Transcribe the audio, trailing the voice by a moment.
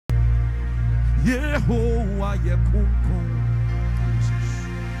Yehovah Yekunkum.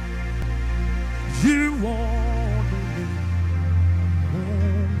 You are the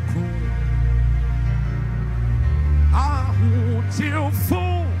Kunkum. Ahuntilfo.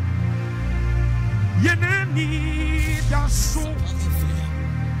 Yeneni daso.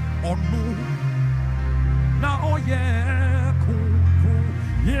 Onu. Na oye Kunkum.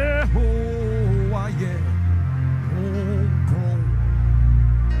 Yehovah Yekunkum.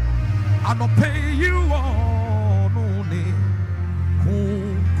 I don't pay you on only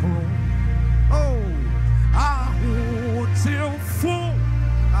Kunkum. Oh, I want till full.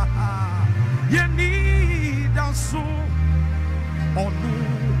 You need a soul. Oh no,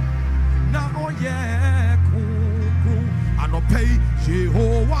 now yeah, Kunkum. I don't pay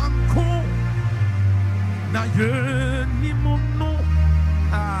Jehovah Kunkum. Now you need no.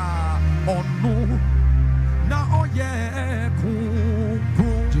 Oh no, now yeah,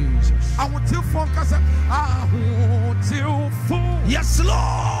 Kunkum. Jesus. I want till full, cause I want till full. Yes,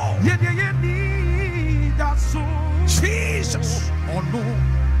 Lord. Yeah, need that soul. Jesus. Oh no.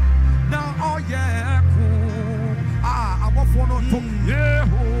 Now, oh yeah, cool. I want for no talk. Yeah,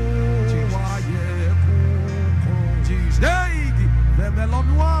 cool. Jesus. Hey, the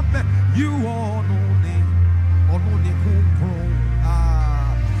melon one. You are no cool.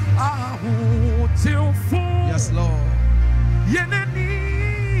 I want till full. Yes, Lord. Yeah,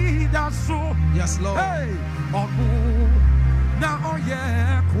 need that soul. Yes, Lord. Hey, oh no. Now, oh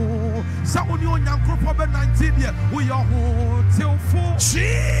yeah, cool. So when you're young, group of 19 years, we are home till full.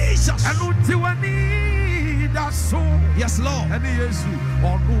 Jesus. And until I need that soul. Yes, Lord. And yes,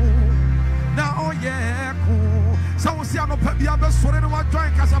 oh no. Now, oh yeah, cool. So we see I'm not be able to sort it out.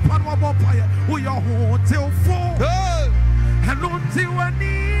 Join Kasapa, we are home till full. And until I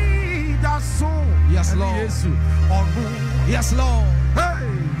need that soul. Yes, Lord. Yes, oh no. Yes, Lord. Hey.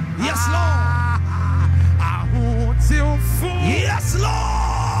 Yes, Lord. Till full. Yes,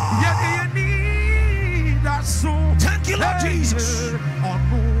 Lord. Yeah, you need that soul. Thank you, Lord Jesus.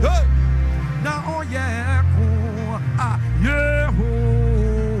 Hey. Now, oh yeah, cool. Yeah,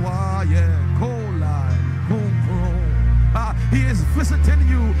 cool. He is visiting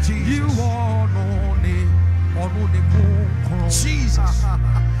you. Jesus. You are only cool. Jesus.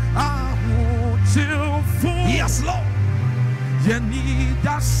 Till full. Yes, Lord. You need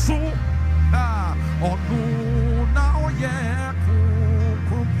that soul. Oh no, now yeah,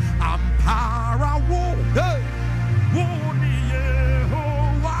 I'm parawo. Hey,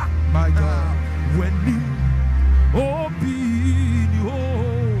 my God, when you open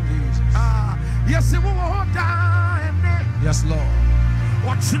your yes, it will die. Yes, Lord.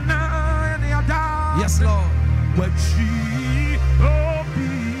 What's your name? Yes, Lord. When she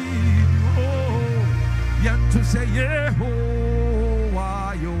open your to say yeah,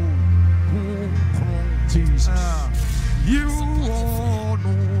 Jesus. You are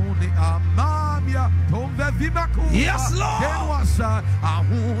the Amamia. Yes, Lord. I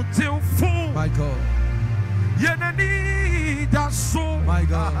want till full. My God. You need that soul. My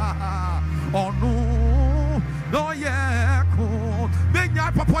God. Oh no. No, yeah.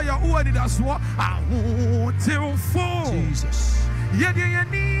 Benya Papa, you are the soul. I want till full. Jesus. You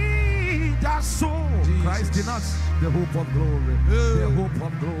need that soul. Jesus. Christ in us. The hope of glory, the hope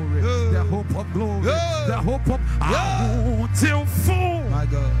of glory, the hope of glory, the hope of till full. My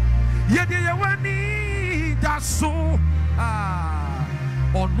God. Yeah, you need that soul.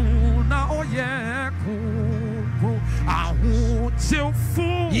 Oh no, now oh yeah, cool. I want till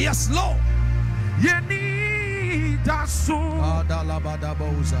full. Yes, Lord. You need that soul. Oh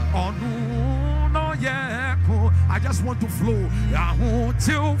no, yeah, cool. I just want to flow. I want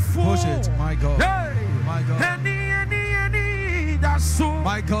till full. Push it, my God. Hey, my God. Any, that soul.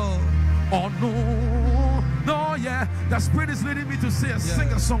 My God. Oh no, yeah. The Spirit is leading me to say, sing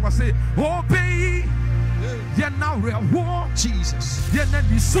a song. I say, obey. Yeah, now we're war. Jesus. Yeah, then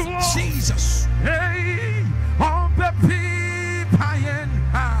you soul. Jesus. Hey, on the pain. My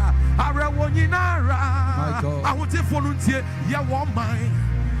God. I want to volunteer. Yeah, one mind.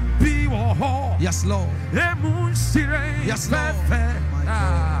 Be or yes, Lord. Yes, Lord. My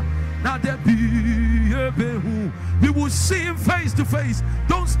God. Now there be a behu. We will see him face to face.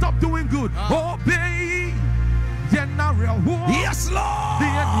 Don't stop doing good. Obey. Yes, Lord.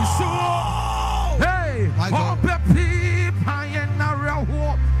 Hey,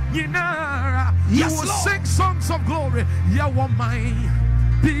 you will sing songs of glory.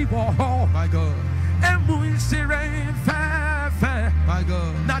 My God. My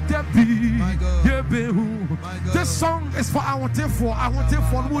God. Not the be. My God. This song is for I want it for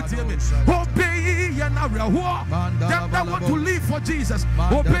Mutimi. Obey ye na rewo. Them that want to live for Jesus.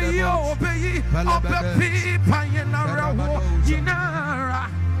 Obey ye, obey ye. Obey pa ye na rewo. Yinara.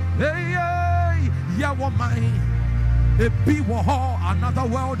 Hey, yeah, woman. A be war, another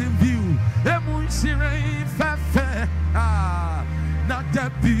world in view. Emun sire fefe. Not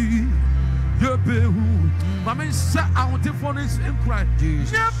that be. You be who? Mama said, I want to phone this in Christ.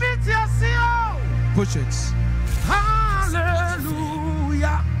 Jesus. Push it. Hallelujah.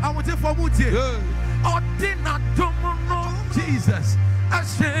 I want to phone it. Oh, did not know Jesus. I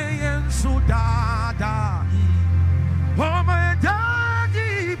say and so da. Oh, my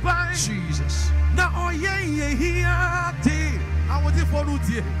daddy, by Jesus. Now, oh, yeah. I want to phone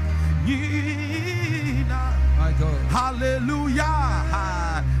it. My God.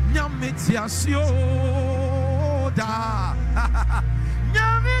 Hallelujah. Nyamitiasio da.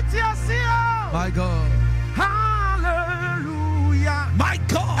 Nyamitiasio. My God. Hallelujah. My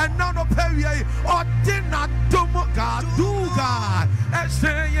God. And none of period or dinner domoga duga.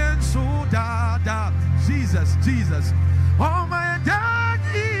 Esayen so da. Jesus. Oh my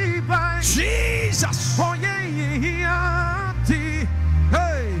daddy by Jesus. Oh yeah.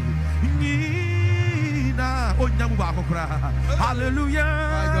 Hey. Hallelujah.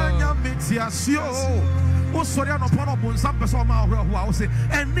 Nyamitiasio. O sorry no pono bon some person ma who say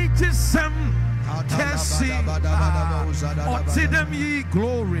any jisem kesi otidem yi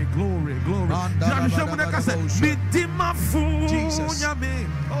glory.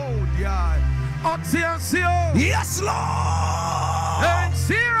 Oh dear. Otiasio. Yes Lord. And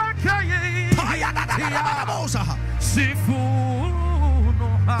Sirakaye. Sifu.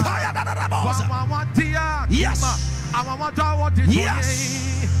 Yes.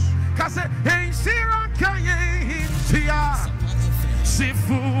 Yes.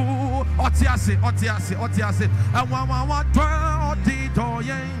 Sifu otiase and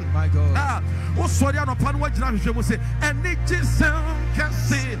my God. Oh sorry no pan what you say and it is can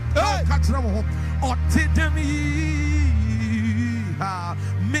say catch them otidemi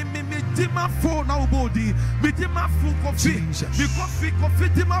me dima for now body me dima for coffee because coffee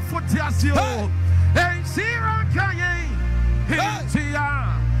dima for tiasio and sira kaye tia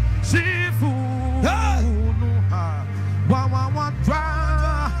sifu wa dra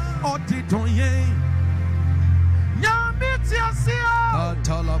otidonye nyame tiasio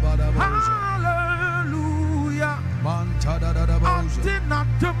hallelujah mantada da boza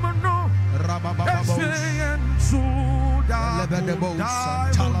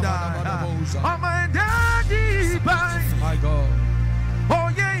oh my daddy my God. Oh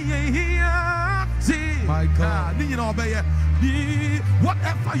yeah. My God.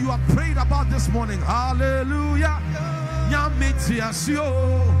 Whatever you have prayed about this morning, hallelujah. I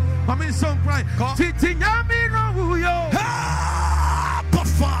mean, some cry. Titi nyami no yo. But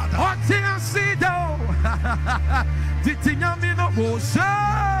Father. Oh tiasido. Titi nyami no mo say.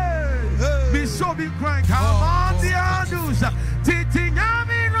 Be so be crying. Come on, the others. Titi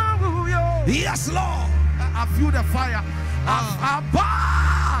nyami no yo. Yes, Lord. I feel the fire.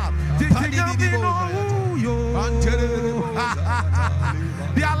 Titi nyami no yo.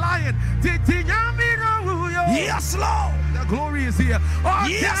 They are lying. Titi nyami no yo. Yes, Lord. The glory is here. Oh,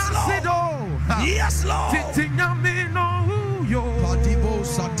 yes, Lord. Yes, Lord. Titi nyami no yo. Patibo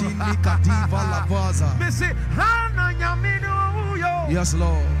satini kativa lavaza. Me say hana nyami no yo. Yes,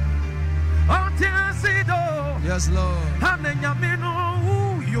 Lord. Yes, Lord. Hana nyami no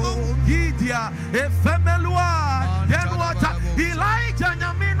yo. Gidia efemelua. Then what? Elijah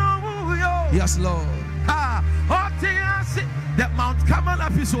nyami no yo. Yes, Lord. The Mount Carmel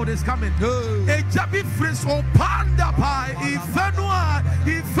episode is coming. A jabi friends o panda pie.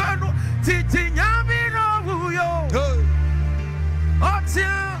 Ifenu titi nyami no yo.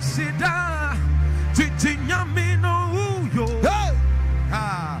 Otia sida titi nyami no yo.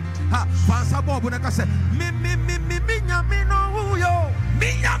 Fansa bobu na kase mi nyami no yo. Mi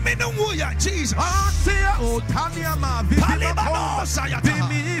nyami no yo Jesus. Otia otania ma vivi ma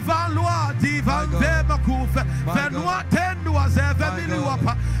bimi valua divan vema kufe venua tendu azeve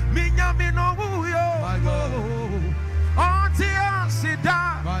miliwapa mi nyami no yo. Otia sida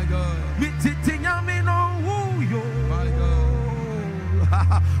mi titi nyami no yo.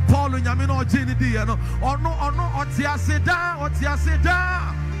 Paul nyami no jini di no ono otia sida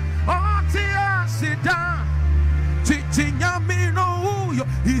titi nyami no yo.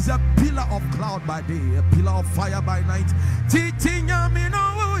 He's a pillar of cloud by day, a pillar of fire by night. Titi nyami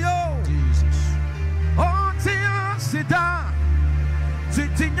no yo. Jesus. Otia sida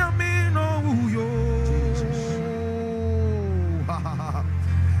titi nyami no yo.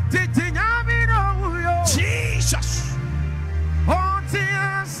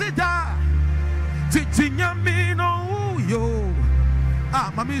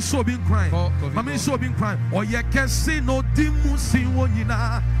 Mammy so being crying. Mammy so being crying. Oh, you can see no dimu sing one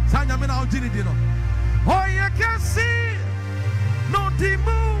yina. Sanya me now Jini Dino. Oh, you can see no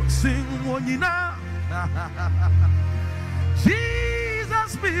dimu sing one yina.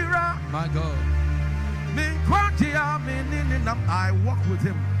 Jesus Peprah. My God. I walk with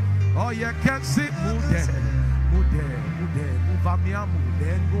him. Oh, you can see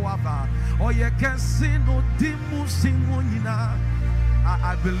oh, you can see no dimu singunina.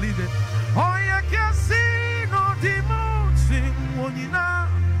 I believe it. Oh, you can see no dimu singunina.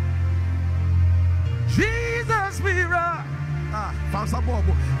 Jesus Peprah. Fansa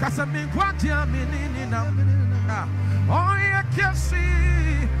bobo. Kasami kwatia menina. Oh, you can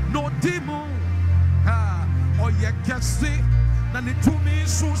see no dimu. Oh, you can see. Nani to me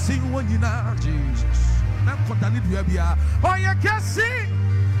so sing one yina. Jesus. Oh, you can see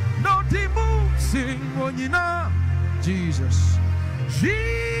no dimu sing one yina. Jesus.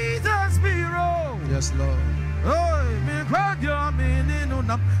 Jesus Peprah. Yes, Lord. Oh, me cry your meaning.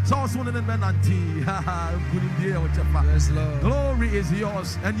 So soon in the Benanti. Yes, Lord. Glory is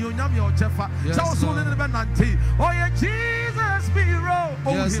yours, and you know your Jeffa. So soon in the Benanti. Oh, yeah, Jesus Peprah.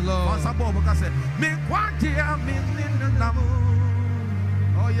 Oh, yes, Lord. Me cry your meaning.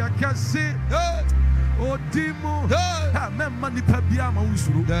 Oh, you can see. Oh, Dimu. Memani Pabiama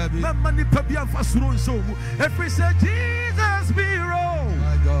Usuru. Memani Pabiam Fasuru so. If we say Jesus Peprah.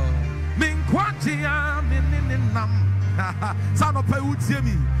 My God. Minquatia Mininam. Son of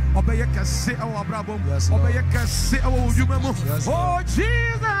Pautiemi. Obey a cassette or Brabum. Obey a cassette or Jumamo. Oh,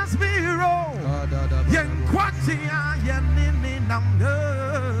 Jesus Peprah. Yanquatia Yaninam.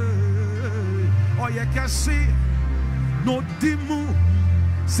 Oh, you can see. No dimu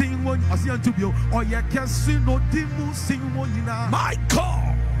sing one as young to be, or you can see no dimu sing one. My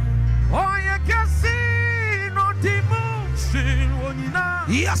God, oh, you can see no dimu sing one.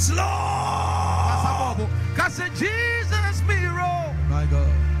 Yes, Lord. Cause Jesus Peprah. My God,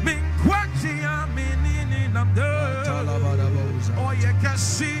 Minquatia Mininam. Oh, you can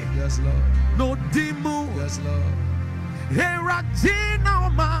see. Yes, Lord. No dimu. Yes, Lord. Here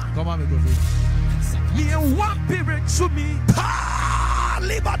come on, go me one period to me.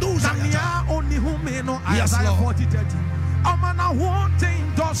 Only who may know Isaiah 40:30. Amana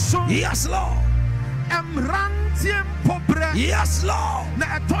wanting dosso. Yes, Lord. Emrantium pobre. Yes, Lord.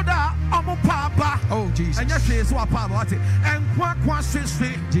 Na toda amo papa. Oh, Jesus. And yes, is what papa. And kwa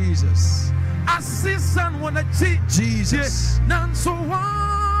Jesus. Assistant wanna cheat. Jesus. Nan so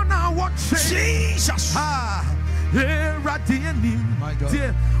wanna watch Jesus. Ah. My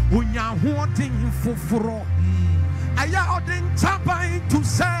God. When you're wanting for I am tapping to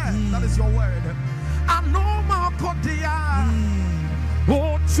say that is your word. I know my Kodia.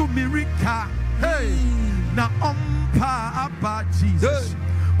 Oh, to Mirica. Hey, now about Jesus.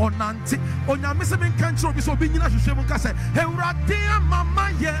 On Nanti, on your missing country, so being in a shame. Hey, Radia,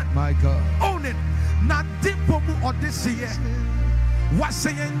 Mama, yeah. My God. Own it. Not deep or this year. What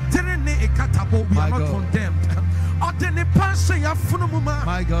saying, Terene Ekatabo, we are not condemned.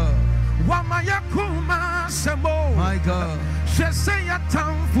 My God. My God. It's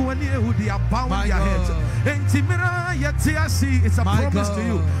a promise to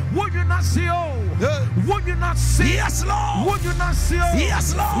you. Would you not see? Would you not see? Yes, Lord. Would you not see?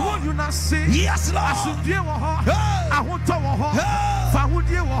 Yes, Lord. Would you not see? Yes, Lord. I should deal with her. I want to her. If I would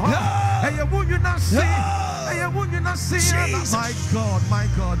deal with her. Hey, would you not see? Hey, would you not see? My God, my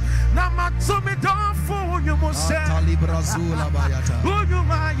God. Now my tummy don't fall. You must say. Would you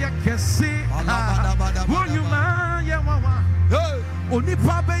mind? Can see. Would you mind? Only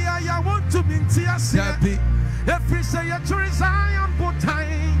Papa, I want to be tears. Every say a trees I am put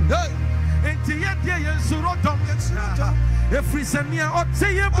time. And every Samia or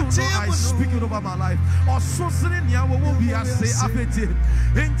table, I speak it over my life. Or so Senia will be a say appetite.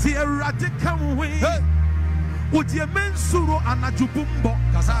 And tear radical way. Would you men suro and a jubumbo?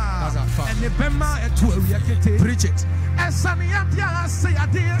 And the Bema at 12 preach it. And Sania say a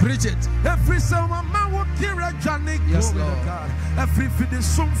dear. Preach it. Every summer, man will hear a Janik. Yes, Lord. Every feed is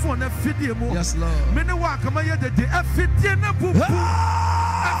some for a video. Yes, Lord. Many walk on my head, a fit dinner book.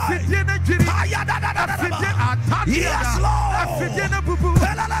 Yes, Lord.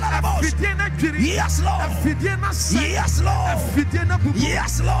 Yes, Lord. Yes, Lord.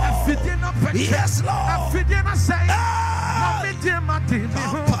 Yes, Lord. Yes, Lord. Yes, Lord.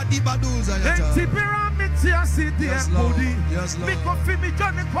 Yes, Lord. Yes, Lord.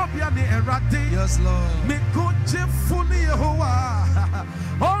 Me coach fully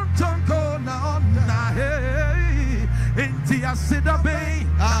on Tonko na hey. Inti asida bay.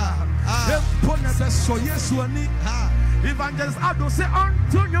 Pona so yes wani. Evangelist Ado say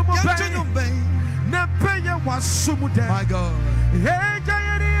unto you Nepeye was sumude. My God.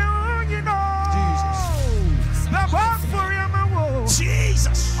 You know. Jesus. The work for you,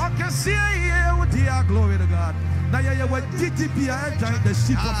 Jesus. Okay, see you, dear glory to God. Now you were DTP enjoying the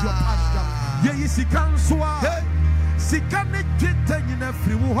sheep of your pasture. Yeah, you see, can swap. Sikane twete nyina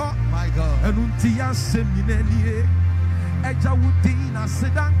friwo ho, my God. Enunti ya seminenie eja wudina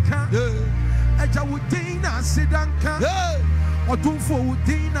sedanka eja wudina sedanka odunfo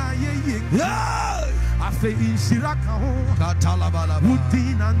wudina yeye afe inshiraka ho katalabalaba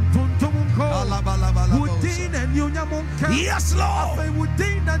wudina ntontomunko wudina nyonyamunka. Yes, Lord. Afe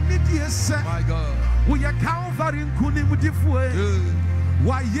wudina nidiese, my God. We are Calvary nkuni mudifue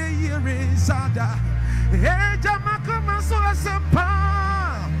wa yeye rezada. Hey, Jamaica, my soul is a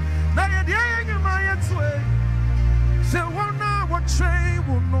power. Now you're the you my way. Say one now, what train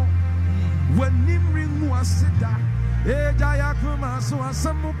will know when Nimring was sit down. Hey, Jamaica, my soul is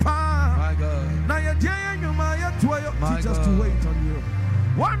a power. My God. Now you're the you my way. Teach us to wait on you.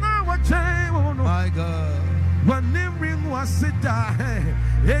 One now, what train will know. My God. When Nimring was sit down. Hey,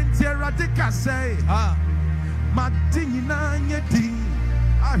 Radika say, Madina Yeti.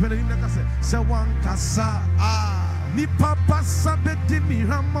 I heard him like I said, Sawan Kasa, ni papa sabeti mi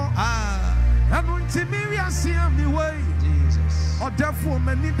ramo, and until me I see me way, Jesus, or therefore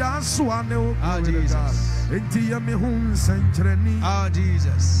many dance one, Jesus, into me home century,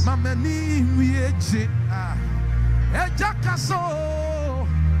 Jesus, Mamani, we edge, Ejakaso,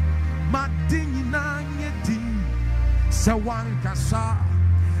 Madina Yeti, Sawan Kasa,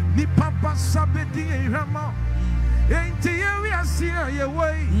 ni papa sabeti ramo. Ain't we are seeing your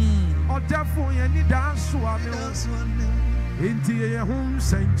way, or therefore you need dance one. Into your home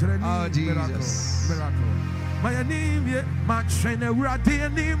century, Jesus, miracle. My name, my trainer, we are dear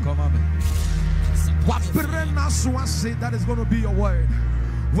name. Come on, what Bronat say that is going to be your word.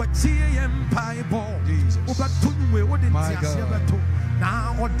 What empire ball, Jesus. My God.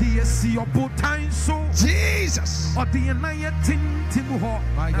 Now, what do you see your boat time so? Jesus. Or do you know your ting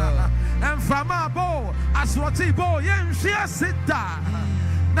my God. And from our bow, as what he boy, and she sit down.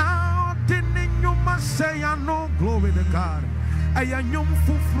 Now, didn't you must say, I know, glory to God. I am young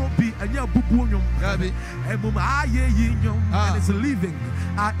Fufrobi, and your Bubunium, and Mumma, and it's living.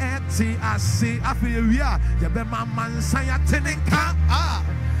 I say, I feel we are, the Bema man, say, I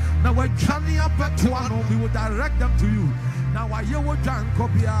now, when Johnny up at Tuano, we will direct them to you. Now I hear what John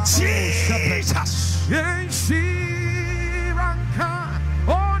Copia. Jesus. Yes, she ranka.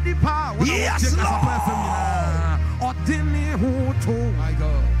 Oh, the power. Yes, Lord. Oh, Dini Hoto. My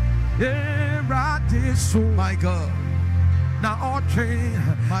God. Anidaso. My God. Now, all train.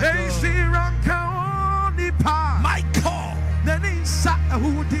 Yes, she ranka. Oh, the power. My God. Then he sat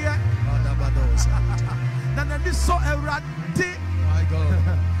who dear. Then he saw a rat. My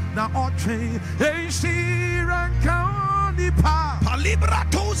God. Now, all train. Yes, she ranka. Palibra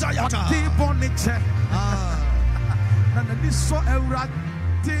toza yata. Deep on the check. And this so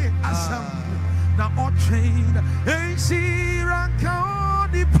erratic asam. Now all train. Hey, she rank on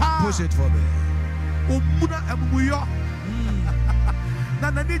the power. Push it for me. Umuna emuyo.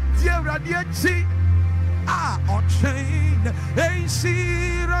 Nana ni dear radiachi. All train. Hey,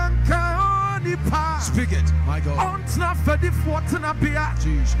 she rank on the power. Speak it, my God. On snap for the fortuna beer.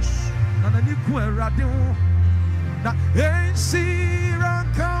 Jesus. Nana ni kwe radio. Na ensi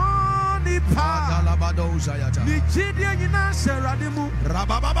rankani pa Alabadoza yata Nijidia yina seradimu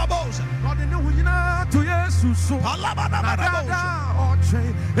Rabababoza Rodi ni huyina to Yesu so Alabadababoza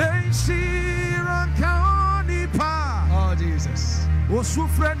Oche ensi rankani pa Oh Jesus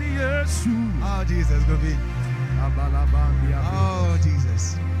Osufreni Yesu Oh Jesus go be Oh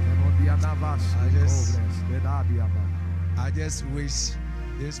Jesus I just wish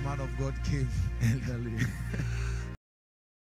this man of God came.